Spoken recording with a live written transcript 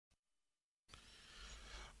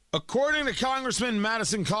According to Congressman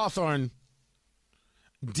Madison Cawthorn,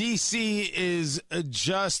 D.C. is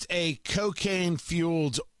just a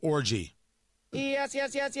cocaine-fueled orgy. Yes.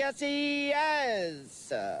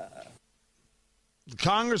 The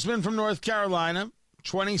congressman from North Carolina,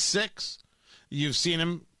 26. You've seen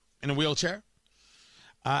him in a wheelchair.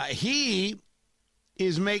 He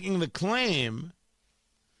is making the claim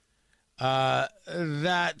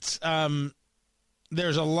that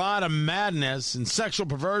there's a lot of madness and sexual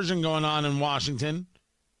perversion going on in Washington.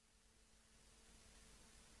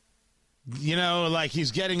 You know, like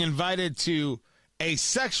he's getting invited to a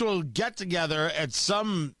sexual get-together at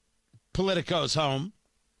some politico's home,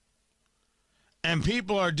 and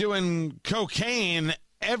people are doing cocaine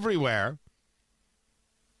everywhere.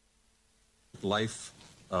 Life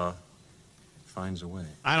finds a way.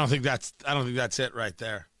 I don't think that's it right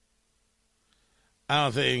there. I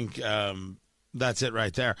don't think that's it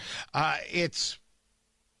right there. I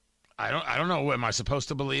don't know. Am I supposed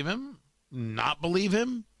to believe him? Not believe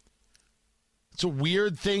him? It's a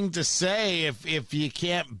weird thing to say if you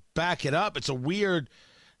can't back it up. It's a weird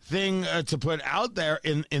thing to put out there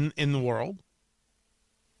in the world.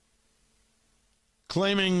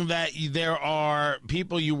 Claiming that there are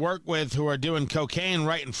people you work with who are doing cocaine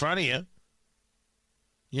right in front of you.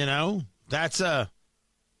 You know, that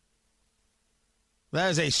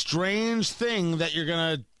is a strange thing that you're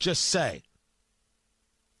going to just say.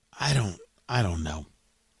 I don't know.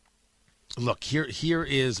 Look, here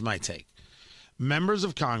is my take. Members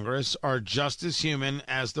of Congress are just as human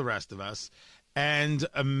as the rest of us, and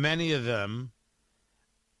many of them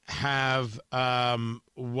have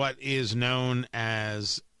what is known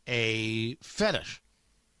as a fetish,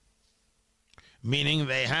 meaning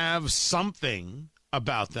they have something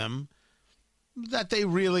about them that they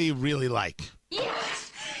really, really like.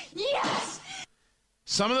 Yes!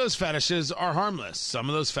 Some of those fetishes are harmless. Some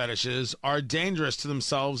of those fetishes are dangerous to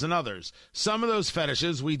themselves and others. Some of those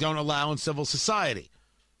fetishes we don't allow in civil society.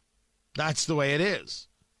 That's the way it is.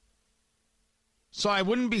 So I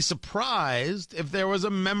wouldn't be surprised if there was a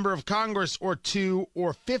member of Congress or 2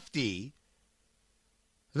 or 50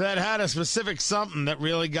 that had a specific something that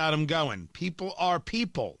really got them going. People are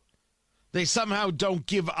people. They somehow don't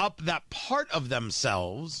give up that part of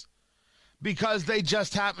themselves because they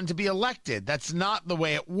just happen to be elected. That's not the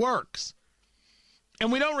way it works.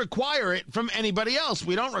 And we don't require it from anybody else.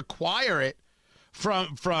 We don't require it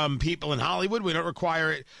from people in Hollywood. We don't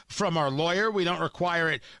require it from our lawyer. We don't require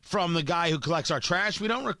it from the guy who collects our trash. We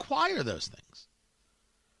don't require those things.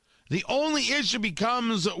 The only issue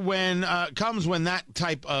comes when that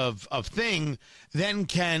type of thing then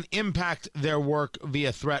can impact their work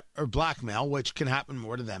via threat or blackmail, which can happen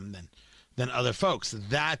more to them than other folks.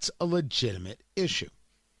 That's a legitimate issue.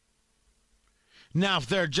 Now, if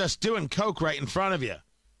they're just doing coke right in front of you,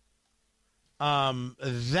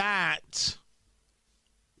 that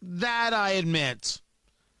I admit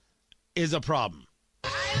is a problem.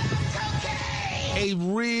 A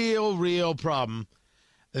real problem.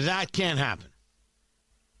 That can't happen.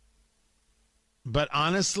 But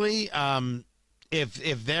honestly,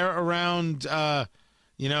 if they're around,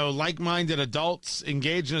 like-minded adults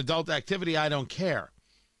engaged in adult activity, I don't care.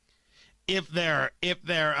 If they're,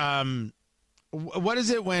 what is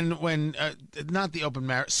it when not the open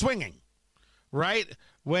marriage, swinging, right?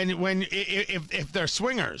 If they're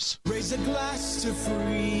swingers, raise a glass to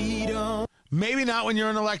freedom. Maybe not when you're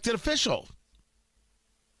an elected official.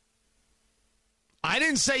 I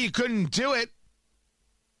didn't say you couldn't do it.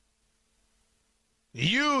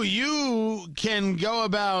 You can go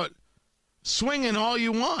about swinging all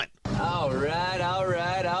you want. All right.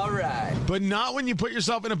 But not when you put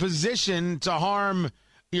yourself in a position to harm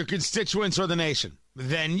your constituents or the nation.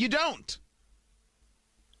 Then you don't.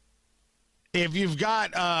 If you've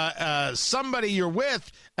got somebody you're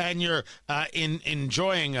with and you're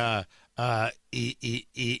enjoying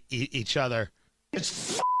each other.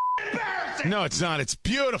 It's embarrassing. No, it's not. It's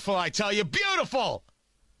beautiful, I tell you. Beautiful.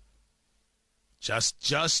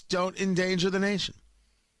 Just don't endanger the nation.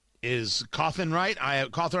 Is Cawthorn right? I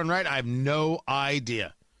have no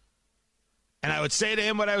idea. And I would say to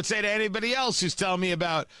him what I would say to anybody else who's telling me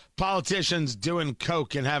about politicians doing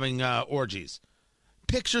coke and having orgies.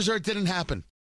 Pictures or it didn't happen.